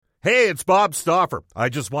Hey, it's Bob Stauffer. I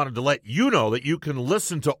just wanted to let you know that you can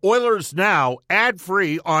listen to Oilers Now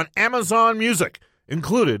ad-free on Amazon Music,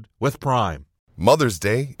 included with Prime. Mother's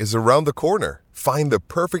Day is around the corner. Find the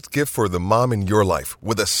perfect gift for the mom in your life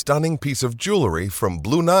with a stunning piece of jewelry from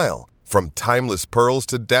Blue Nile. From timeless pearls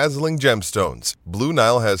to dazzling gemstones, Blue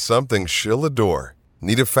Nile has something she'll adore.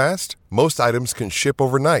 Need it fast? Most items can ship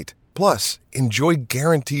overnight. Plus, enjoy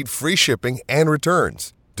guaranteed free shipping and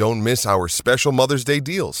returns. Don't miss our special Mother's Day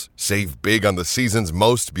deals. Save big on the season's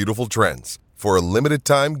most beautiful trends. For a limited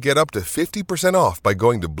time, get up to 50% off by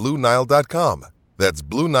going to BlueNile.com. That's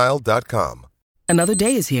BlueNile.com. Another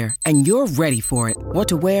day is here, and you're ready for it. What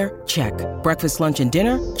to wear? Check. Breakfast, lunch, and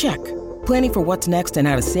dinner? Check. Planning for what's next and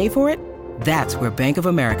how to save for it? That's where Bank of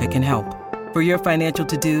America can help. For your financial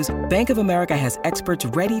to-dos, Bank of America has experts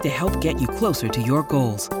ready to help get you closer to your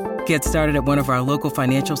goals. Get started at one of our local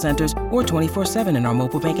financial centers or 24/7 in our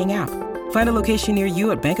mobile banking app. Find a location near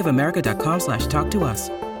you at bankofamerica.com/talktous.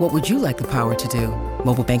 What would you like the power to do?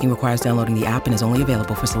 Mobile banking requires downloading the app and is only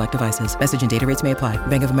available for select devices. Message and data rates may apply.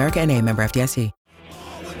 Bank of America N.A., member FDIC.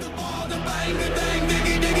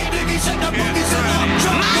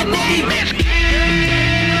 My name is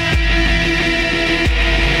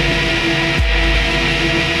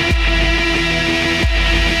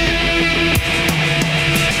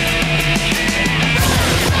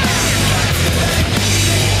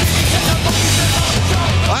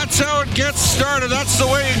That's how it gets started. That's the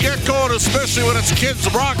way you get going, especially when it's Kid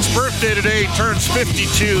Brock's birthday today. He turns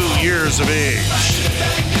 52 years of age.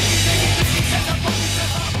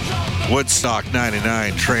 Woodstock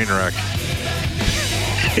 99 train wreck.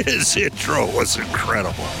 His intro was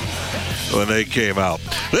incredible when they came out.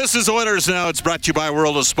 This is Oilers Now. It's brought to you by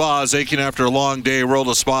World of Spas. Aching after a long day, World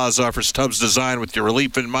of Spas offers tubs designed with your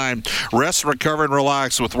relief in mind. Rest, recover, and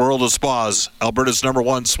relax with World of Spas, Alberta's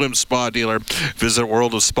 #1 swim spa dealer. Visit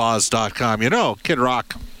worldofspas.com. You know, Kid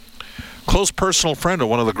Rock, close personal friend of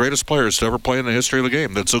one of the greatest players to ever play in the history of the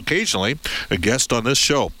game. That's occasionally a guest on this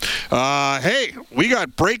show. Hey, we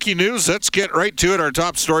got breaking news. Let's get right to it. Our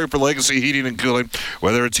top story for Legacy Heating and Cooling.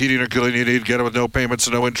 Whether it's heating or cooling, you need to get it with no payments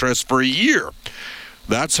and no interest for a year.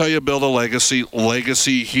 That's how you build a legacy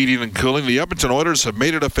Heating and Cooling. The Edmonton Oilers have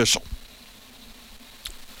made it official.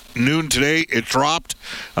 Noon today, it dropped.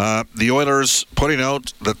 The Oilers putting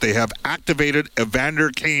out that they have activated Evander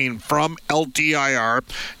Kane from LTIR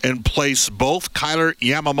and placed both Kyler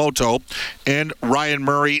Yamamoto and Ryan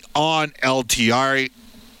Murray on LTIR.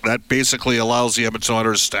 That basically allows the Edmonton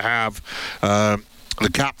Oilers to have the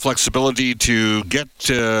cap flexibility to get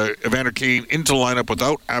Evander Kane into the lineup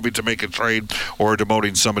without having to make a trade or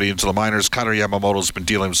demoting somebody into the minors. Kyler Yamamoto's been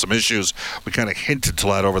dealing with some issues. We kind of hinted to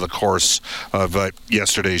that over the course of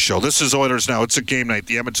yesterday's show. This is Oilers Now. It's a game night.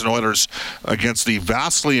 The Edmonton Oilers against the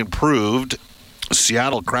vastly improved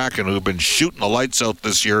Seattle Kraken, who've been shooting the lights out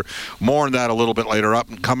this year. More on that a little bit later up.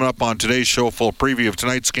 And coming up on today's show, full preview of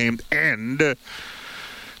tonight's game and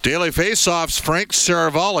Daily Faceoffs, Frank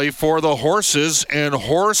Saravalli for the Horses and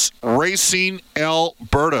Horse Racing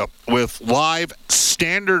Alberta with live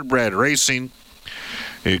standardbred racing.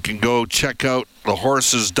 You can go check out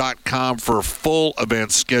thehorses.com for a full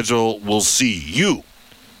event schedule. We'll see you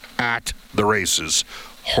at the races.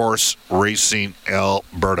 Horse Racing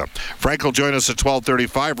Alberta. Frank will join us at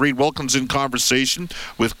 12:35. Reed Wilkins in conversation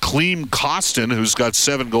with Clem Costin, who's got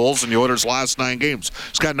 7 goals in the Oilers' last 9 games.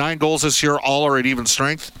 He's got 9 goals this year, all are at even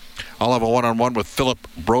strength. I'll have a one-on-one with Philip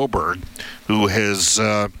Broberg, who has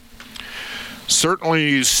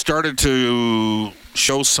certainly started to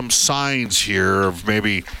show some signs here of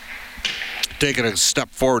maybe taking a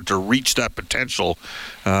step forward to reach that potential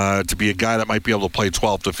to be a guy that might be able to play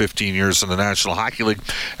 12 to 15 years in the National Hockey League.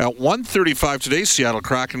 At 1:35 today, Seattle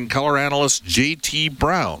Kraken color analyst J.T.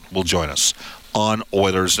 Brown will join us on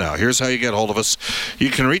Oilers Now. Here's how you get hold of us. You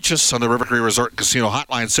can reach us on the River Cree Resort Casino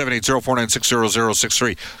hotline,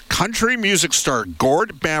 780-496-0063. Country music star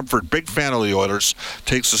Gord Bamford, big fan of the Oilers,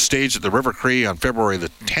 takes the stage at the River Cree on February the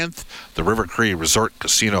 10th. The River Cree Resort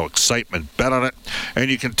Casino excitement. Bet on it. And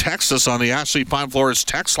you can text us on the Ashley Fine Floors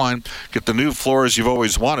text line. Get the new floors you've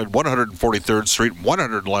always wanted, 143rd Street,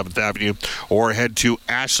 111th Avenue, or head to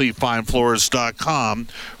ashleyfinefloors.com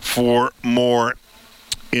for more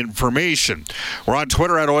information. We're on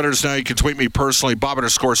Twitter at Oilers Now. You can tweet me personally,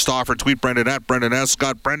 Bob_Stauffer. Tweet Brendan at Brendan S.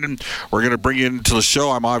 Scott Brendan. We're going to bring you into the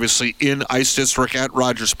show. I'm obviously in Ice District at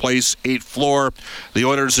Rogers Place, 8th floor. The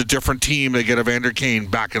Oilers a different team. They get Evander Kane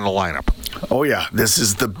back in the lineup. Oh yeah, this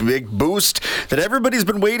is the big boost that everybody's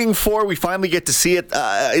been waiting for. We finally get to see it.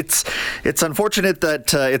 It's unfortunate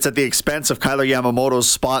that it's at the expense of Kyler Yamamoto's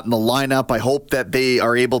spot in the lineup. I hope that they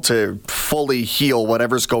are able to fully heal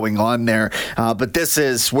whatever's going on there. But this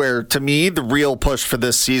is is where, to me, the real push for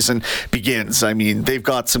this season begins. I mean, they've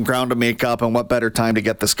got some ground to make up, and what better time to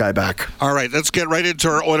get this guy back? All right, let's get right into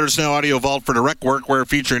our Oilers Now Audio Vault for direct workwear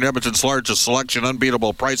featuring Edmonton's largest selection,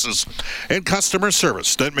 unbeatable prices, and customer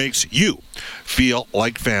service that makes you feel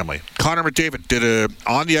like family. Connor McDavid did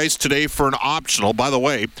on the ice today for an optional. By the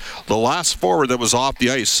way, the last forward that was off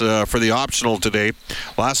the ice for the optional today,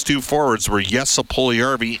 last two forwards were Jesse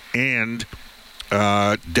Puljujärvi and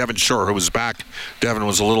Devin Shore, who was back. Devin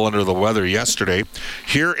was a little under the weather yesterday.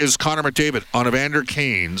 Here is Connor McDavid on Evander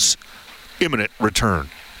Kane's imminent return.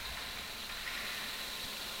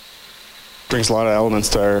 Brings a lot of elements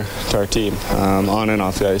to our team, on and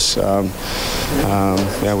off the ice.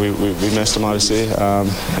 We missed him, obviously.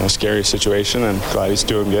 Scary situation, and glad he's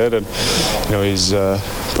doing good, and he's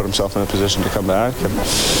put himself in a position to come back, and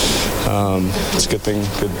it's a good thing,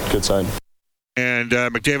 good sign. And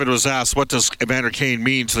McDavid was asked, what does Evander Kane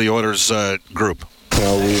mean to the Oilers group?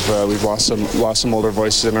 We've lost some older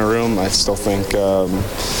voices in our room. I still think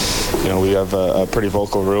we have a pretty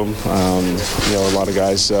vocal room. A lot of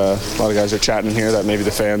guys are chatting here that maybe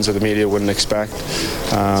the fans or the media wouldn't expect.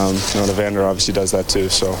 Evander obviously does that too.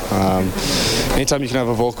 So anytime you can have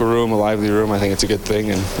a vocal room, a lively room, I think it's a good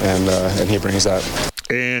thing, and he brings that.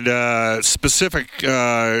 And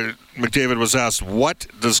McDavid was asked, what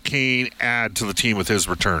does Kane add to the team with his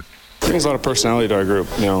return? He brings a lot of personality to our group.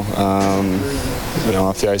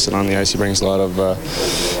 Off the ice and on the ice, he brings a lot of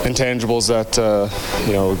intangibles that the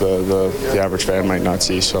average fan might not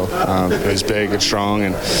see. So he's big and strong,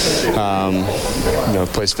 and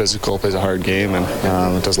plays physical, plays a hard game,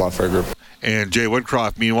 and does a lot for our group. And Jay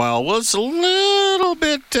Woodcroft, meanwhile, was a little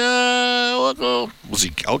bit, was he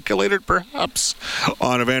calculated perhaps,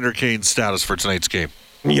 on Evander Kane's status for tonight's game?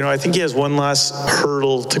 I think he has one last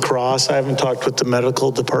hurdle to cross. I haven't talked with the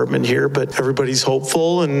medical department here, but everybody's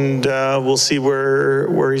hopeful, and we'll see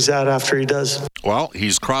where he's at after he does. Well,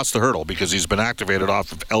 he's crossed the hurdle because he's been activated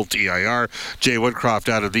off of LTIR. Jay Woodcroft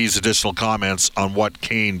added these additional comments on what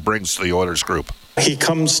Kane brings to the Oilers group. He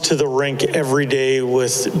comes to the rink every day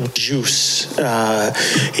with juice.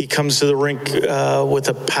 He comes to the rink with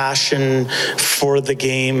a passion for the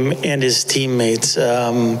game and his teammates.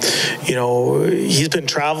 He's been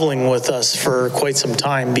traveling with us for quite some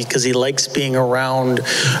time because he likes being around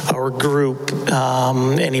our group,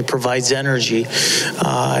 and he provides energy.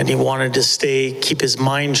 And he wanted to keep his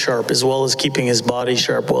mind sharp as well as keeping his body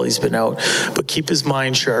sharp while he's been out, but keep his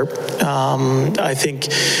mind sharp. I think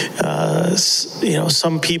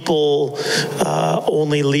some people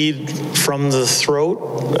only lead from the throat,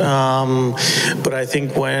 but I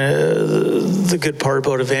think the good part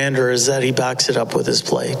about Evander is that he backs it up with his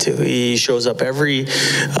play too. He shows up every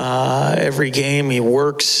game. He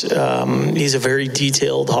works. He's a very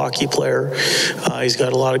detailed hockey player. He's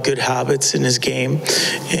got a lot of good habits in his game,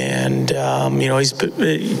 and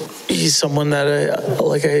he's someone that,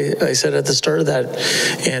 like I said at the start of that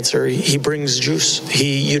answer, he brings juice.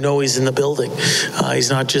 He's in the building. He's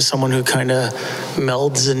not just someone who kind of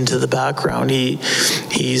melds into the background.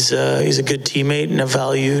 He's a good teammate and a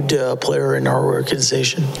valued player in our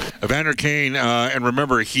organization. Evander Kane, and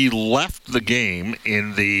remember, he left the game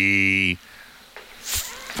in the...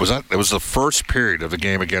 It was the first period of the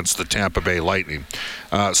game against the Tampa Bay Lightning.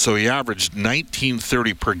 So he averaged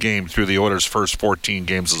 $19.30 per game through the Oilers' first 14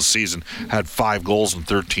 games of the season, had 5 goals and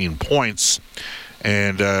 13 points.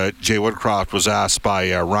 And Jay Woodcroft was asked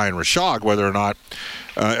by Ryan Rishaug whether or not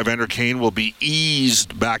Evander Kane will be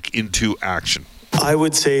eased back into action. I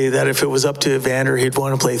would say that if it was up to Evander, he'd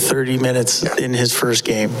want to play 30 minutes in his first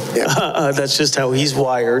game. That's just how he's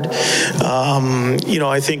wired.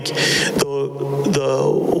 I think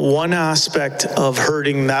the one aspect of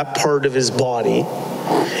hurting that part of his body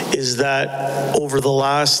is that over the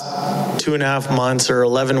last 2.5 months or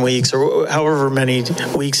 11 weeks or however many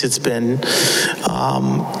weeks it's been,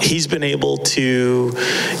 he's been able to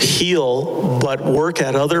heal but work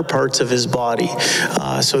at other parts of his body.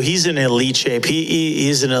 So he's in elite shape.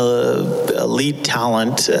 He's an elite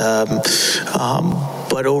talent.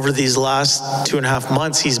 But over these last 2.5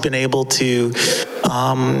 months, he's been able to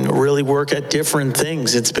really work at different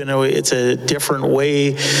things. It's a different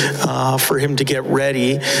way for him to get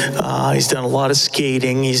ready. He's done a lot of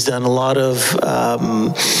skating. He's done a lot of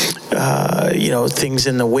things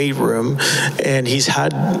in the weight room, and he's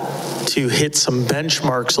had to hit some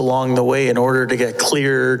benchmarks along the way in order to get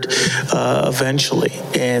cleared eventually.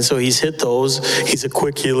 And so he's hit those. He's a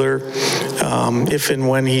quick healer. If and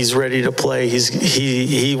when he's ready to play,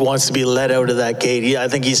 he wants to be let out of that gate. I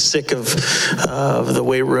think he's sick of of the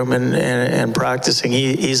weight room and practicing.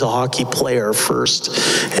 He's a hockey player first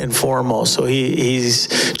and foremost, so he's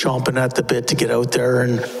chomping at the bit to get out there.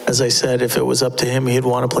 And as I said, if it was up to him, he'd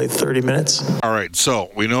want to play 30 minutes. All right,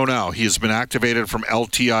 so we know now he has been activated from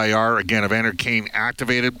LTIR. Again, Evander Kane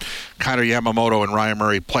activated, Kailer Yamamoto and Ryan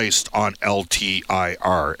Murray placed on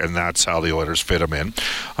LTIR, and that's how the Oilers fit him in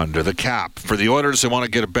under the cap. For the Oilers, they want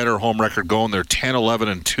to get a better home record going. They're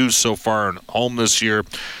 10-11-2 so far at home this year.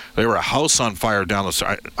 They were a house on fire down the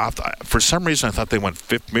side. For some reason, I thought they went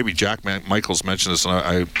fifth. Maybe Jack Michaels mentioned this, and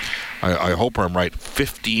I hope I'm right.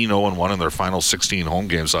 15-0-1 in their final 16 home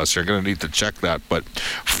games last year. I'm going to need to check that. But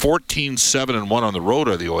 14-7-1 on the road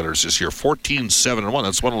are the Oilers this year. 14-7-1.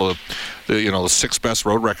 That's one of the 6 best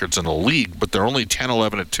road records in the league. But they're only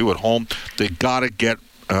 10-11-2 at home. They got to get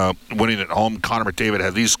winning at home. Connor McDavid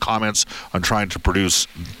had these comments on trying to produce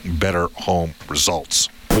better home results.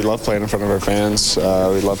 We love playing in front of our fans. We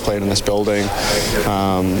love playing in this building.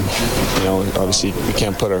 Obviously we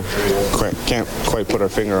can't quite put our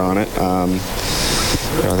finger on it. I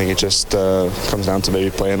think it just comes down to maybe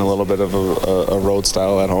playing a little bit of a road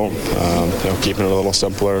style at home. Keeping it a little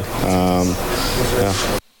simpler.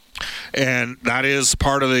 And that is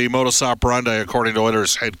part of the modus operandi, according to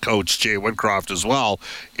Oilers head coach Jay Woodcroft as well,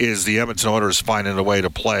 is the Edmonton Oilers finding a way to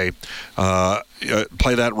play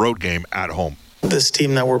that road game at home. This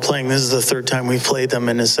team that we're playing, this is the third time we've played them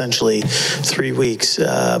in essentially 3 weeks.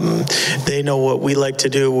 They know what we like to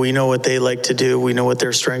do. We know what they like to do. We know what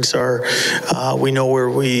their strengths are. We know where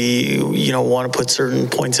we, want to put certain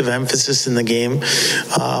points of emphasis in the game.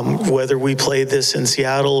 Whether we play this in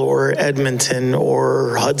Seattle or Edmonton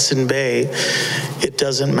or Hudson Bay, it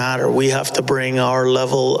doesn't matter. We have to bring our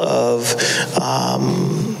level of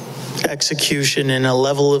execution and a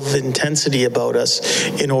level of intensity about us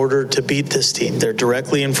in order to beat this team. They're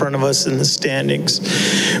directly in front of us in the standings.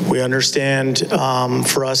 We understand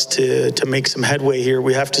for us to make some headway here,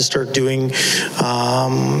 we have to start doing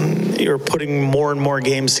or putting more and more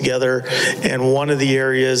games together. And one of the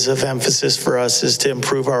areas of emphasis for us is to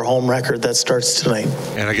improve our home record. That starts tonight.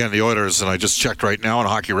 And again, the Oilers, and I just checked right now on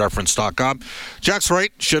hockeyreference.com. Jack's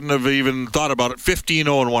right. Shouldn't have even thought about it.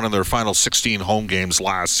 15-0-1 in their final 16 home games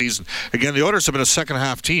last season. Again, the Oilers have been a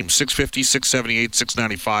second-half team, .650, .678,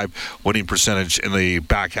 .695 winning percentage in the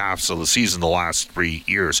back halves of the season the last 3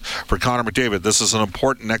 years. For Connor McDavid, this is an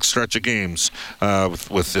important next stretch of games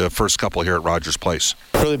with the first couple here at Rogers Place.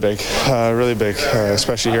 Really big,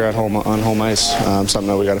 especially here at home on home ice. Something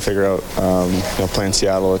that we got to figure out. Playing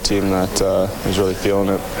Seattle, a team that is really feeling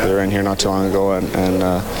it. They were in here not too long ago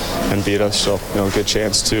and beat us, so good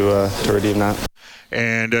chance to redeem that.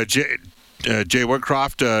 And Jay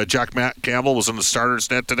Woodcroft, Jack Campbell was in the starters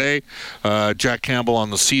net today. Jack Campbell on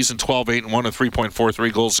the season, 12-8-1 and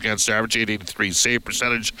 3.43 goals against average, 883 save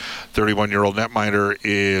percentage. 31-year-old netminder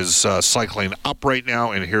is cycling up right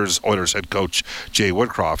now, and here's Oilers head coach Jay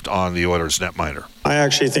Woodcroft on the Oilers netminder. I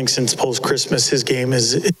actually think since post-Christmas, his game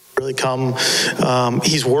has really come,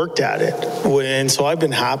 he's worked at it. And so I've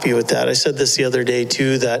been happy with that. I said this the other day,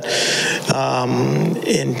 too, that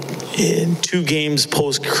in 2 games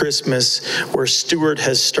post-Christmas where Stewart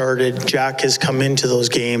has started, Jack has come into those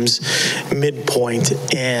games midpoint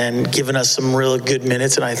and given us some really good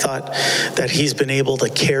minutes. And I thought that he's been able to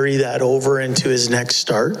carry that over into his next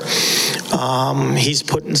start. He's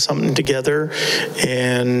putting something together,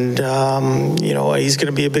 and, he's going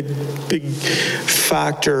to be a big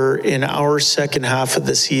factor in our second half of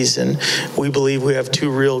the season. We believe we have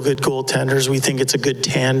 2 real good goaltenders. We think it's a good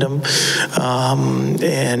tandem.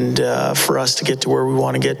 And for us to get to where we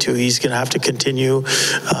want to get to, he's going to have to continue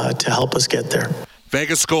to help us get there.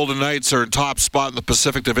 Vegas Golden Knights are in top spot in the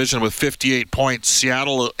Pacific Division with 58 points.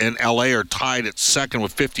 Seattle and LA are tied at second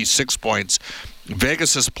with 56 points.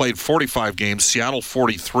 Vegas has played 45 games, Seattle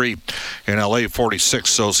 43, and LA 46.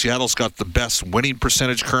 So Seattle's got the best winning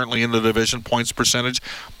percentage currently in the division, points percentage.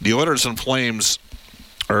 The Oilers and Flames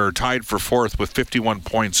are tied for fourth with 51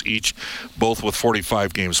 points each, both with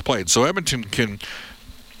 45 games played. So Edmonton can,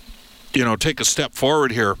 take a step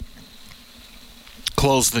forward here,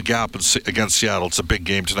 close the gap against Seattle. It's a big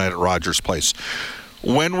game tonight at Rogers Place.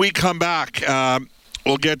 When we come back,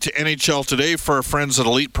 we'll get to NHL Today for our friends at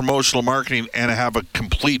Elite Promotional Marketing and have a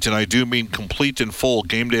complete, and I do mean complete and full,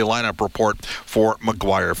 game day lineup report for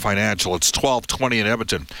McGuire Financial. It's 12:20 in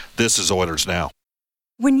Edmonton. This is Oilers Now.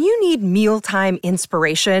 When you need mealtime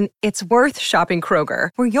inspiration, it's worth shopping Kroger,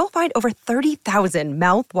 where you'll find over 30,000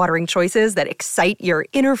 mouth-watering choices that excite your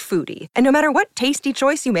inner foodie. And no matter what tasty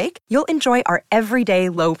choice you make, you'll enjoy our everyday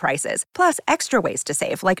low prices, plus extra ways to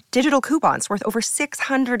save, like digital coupons worth over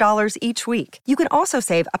 $600 each week. You can also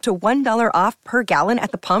save up to $1 off per gallon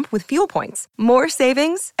at the pump with fuel points. More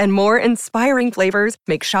savings and more inspiring flavors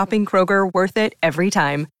make shopping Kroger worth it every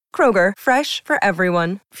time. Kroger, fresh for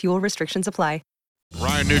everyone. Fuel restrictions apply.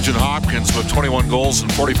 Ryan Nugent-Hopkins with 21 goals in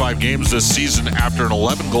 45 games this season after an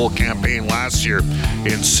 11-goal campaign last year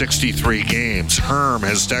in 63 games. Herm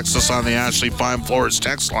has texted us on the Ashley Fine Floors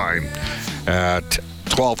text line at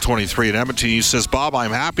 12:23 in Edmonton. He says, Bob,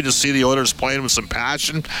 I'm happy to see the Oilers playing with some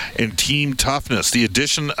passion and team toughness. The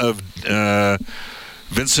addition of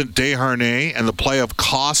Vincent Desharnais and the play of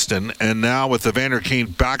Costin, and now with Evander Kane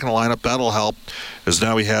back in the lineup, that'll help, as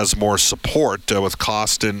now he has more support with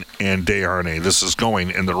Costin and Desharnais. This is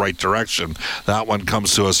going in the right direction. That one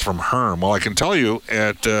comes to us from Herm. Well, I can tell you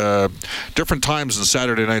at different times in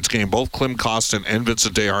Saturday night's game, both Klim Costin and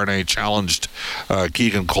Vincent Desharnais challenged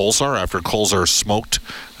Keegan Kolesar after Kolesar smoked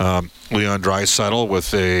Leon Draisaitl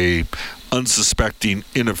with a unsuspecting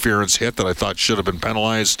interference hit that I thought should have been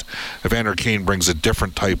penalized. Evander Kane brings a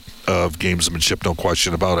different type of gamesmanship, no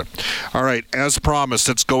question about it. All right, as promised,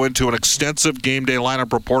 let's go into an extensive game day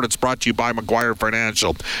lineup report. It's brought to you by Maguire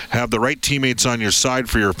Financial. Have the right teammates on your side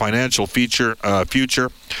for your financial future.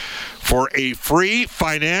 For a free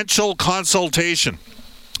financial consultation,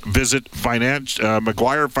 visit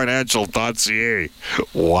MaguireFinancial.ca.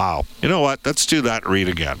 Wow. You know what? Let's do that read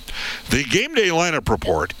again. The Game Day Lineup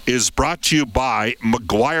Report is brought to you by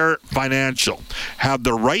Maguire Financial. Have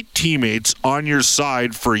the right teammates on your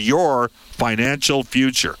side for your financial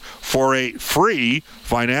future. For a free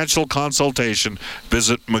financial consultation,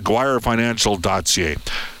 visit MaguireFinancial.ca.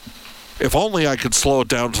 If only I could slow it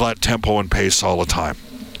down to that tempo and pace all the time.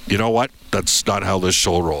 You know what? That's not how this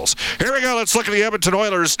show rolls. Here we go. Let's look at the Edmonton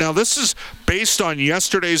Oilers. Now, this is based on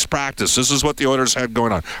yesterday's practice. This is what the Oilers had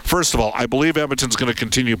going on. First of all, I believe Edmonton's going to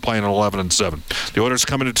continue playing at 11-7. The Oilers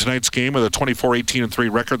come into tonight's game with a 24-18-3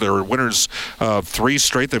 record. They're winners of 3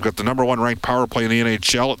 straight. They've got the number 1 ranked power play in the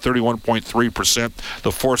NHL at 31.3%.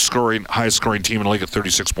 The 4th highest scoring team in the league at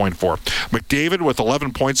 36.4. McDavid with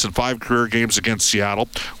 11 points in 5 career games against Seattle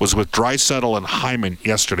was with Draisaitl and Hyman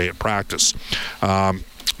yesterday at practice.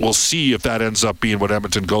 We'll see if that ends up being what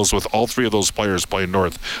Edmonton goes with. All 3 of those players playing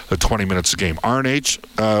north of 20 minutes a game.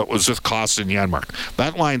 RNH was with Costin and Janmark.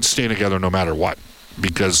 That line's staying together no matter what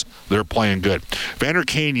because they're playing good. Evander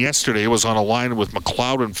Kane yesterday was on a line with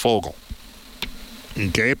McLeod and Fogle.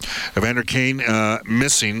 Okay? Evander Kane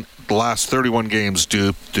missing the last 31 games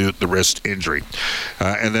due to the wrist injury.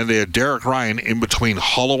 And then they had Derek Ryan in between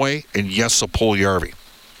Holloway and Jesse Puljujärvi.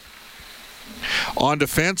 On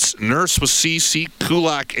defense, Nurse with Ceci,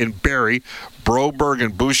 Kulak and Barry, Broberg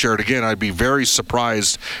and Bouchard. Again, I'd be very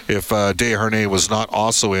surprised if Desharnais was not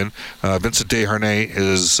also in. Vincent Desharnais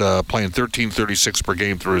is playing 13.36 per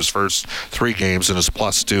game through his first 3 games and is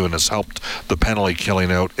 +2 and has helped the penalty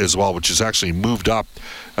killing out as well, which has actually moved up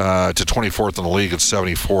to 24th in the league at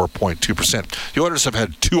 74.2%. The Oilers have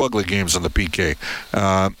had 2 ugly games on the PK.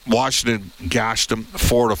 Washington gashed them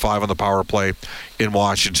 4-5 on the power play in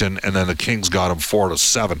Washington, and then the Kings got them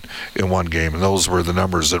 4-7 in one game, and those were the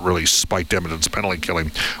numbers that really spiked Edmonton's penalty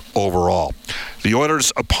killing overall. The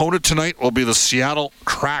Oilers' opponent tonight will be the Seattle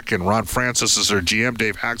Kraken. Ron Francis is their GM.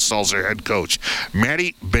 Dave Haxtell is their head coach.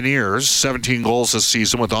 Matty Beniers, 17 goals this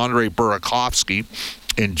season with Andre Burakovsky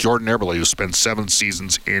and Jordan Eberle, who spent 7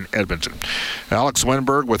 seasons in Edmonton. Alex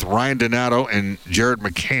Wenberg with Ryan Donato and Jared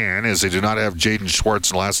McCann, as they do not have Jaden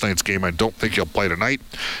Schwartz in last night's game. I don't think he'll play tonight.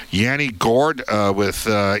 Yanni Gord with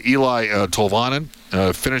Eli Tolvanen,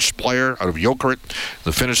 Finnish player out of Jokerit,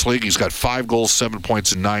 the Finnish league. He's got 5 goals, 7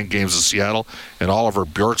 points in 9 games in Seattle. And Oliver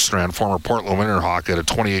Bjorkstrand, former Portland Winterhawk, had a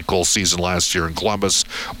 28-goal season last year in Columbus.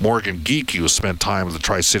 Morgan Geekie, who spent time with the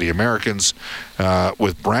Tri-City Americans.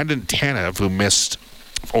 With Brandon Tanev, who missed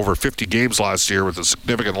over 50 games last year with a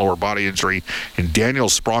significant lower body injury, and Daniel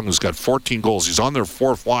Sprong, who's got 14 goals. He's on their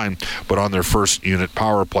 4th line, but on their 1st unit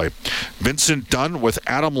power play. Vincent Dunn with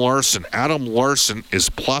Adam Larsson. Adam Larsson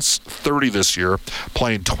is +30 this year,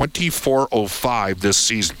 playing 24.05 this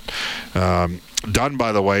season. Dunn,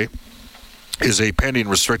 by the way, is a pending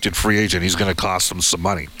restricted free agent. He's going to cost them some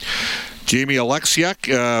money. Jamie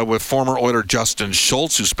Alexiak with former Oiler Justin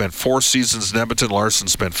Schultz, who spent 4 seasons in Edmonton. Larson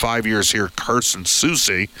spent 5 years here. Carson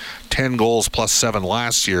Soucy, 10 goals plus 7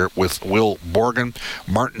 last year with Will Borgen.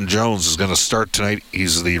 Martin Jones is going to start tonight.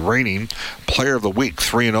 He's the reigning Player of the Week,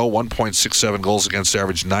 3-0, 1.67 goals against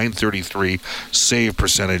average, 933 save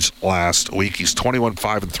percentage last week. He's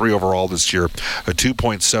 21-5-3 overall this year, a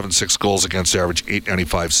 2.76 goals against average,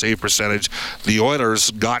 895 save percentage. The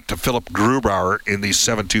Oilers got to Philip Grubauer in the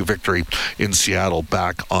 7-2 victory in Seattle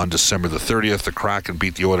back on December the 30th. The Kraken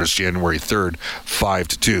beat the Oilers January 3rd,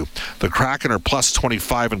 5-2. The Kraken are plus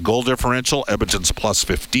 25 in goal differential. Edmonton's plus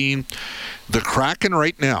 15. The Kraken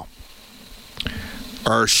right now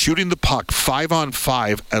are shooting the puck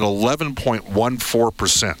 5-on-5 at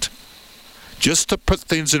 11.14%. Just to put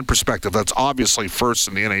things in perspective, that's obviously first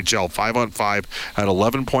in the NHL, 5-on-5 at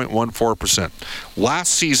 11.14%.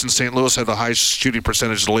 Last season, St. Louis had the highest shooting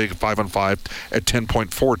percentage in the league at 5-on-5 at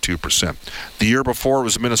 10.42%. The year before, it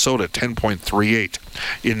was Minnesota at 10.38.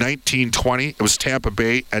 In 1920, it was Tampa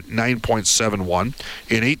Bay at 9.71.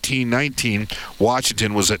 In 1819,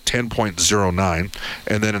 Washington was at 10.09.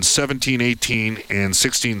 And then in 17-18 and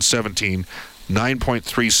 16-17,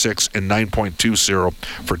 9.36 and 9.20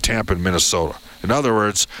 for Tampa and Minnesota. In other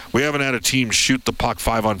words, we haven't had a team shoot the puck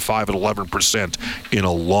 5-on-5 at 11% in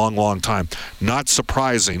a long, long time. Not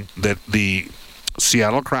surprising that the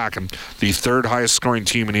Seattle Kraken, the third highest scoring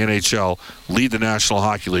team in the NHL, lead the National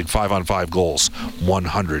Hockey League 5-on-5 goals,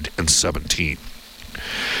 117.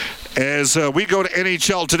 As we go to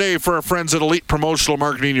NHL today for our friends at Elite Promotional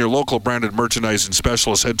Marketing, your local branded merchandising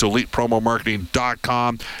specialist, head to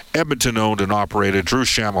ElitePromoMarketing.com. Edmonton owned and operated. Drew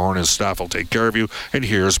Shamahorn and his staff will take care of you. And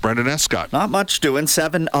here's Brendan Escott. Not much doing.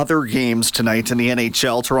 7 other games tonight in the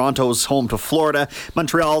NHL. Toronto's home to Florida.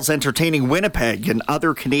 Montreal's entertaining Winnipeg and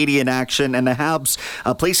other Canadian action. And the Habs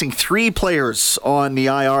placing 3 players on the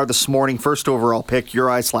IR this morning. First overall pick,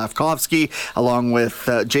 Juraj Slafkovsky, along with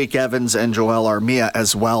Jake Evans and Joel Armia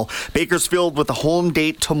as well. Bakersfield with a home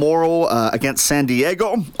date tomorrow against San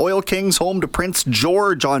Diego. Oil Kings home to Prince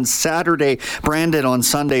George on Saturday. Brandon on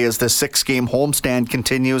Sunday as the 6-game homestand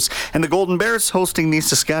continues. And the Golden Bears hosting the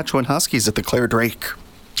Saskatchewan Huskies at the Claire Drake.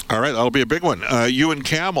 All right, that'll be a big one. You and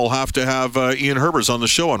Cam will have to have Ian Herbers on the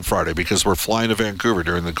show on Friday because we're flying to Vancouver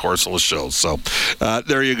during the course of the show. So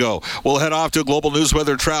there you go. We'll head off to a global news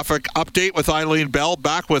weather traffic update with Eileen Bell.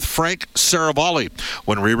 Back with Frank Saravalli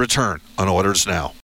when we return on Oilers Now.